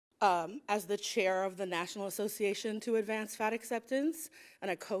As the chair of the National Association to Advance Fat Acceptance and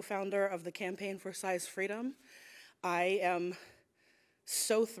a co-founder of the Campaign for Size Freedom, I am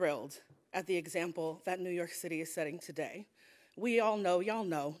so thrilled at the example that New York City is setting today. We all know, y'all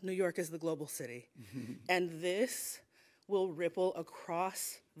know, New York is the global city. And this will ripple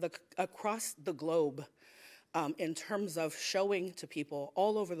across the globe in terms of showing to people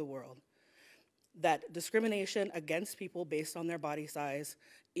all over the world that discrimination against people based on their body size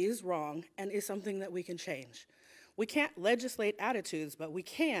is wrong and is something that we can change. We can't legislate attitudes, but we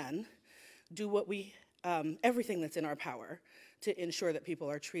can do everything that's in our power to ensure that people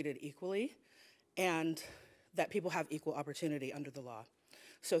are treated equally and that people have equal opportunity under the law.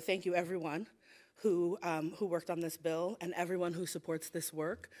 So thank you everyone who worked on this bill and everyone who supports this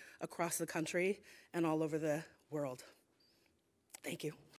work across the country and all over the world. Thank you.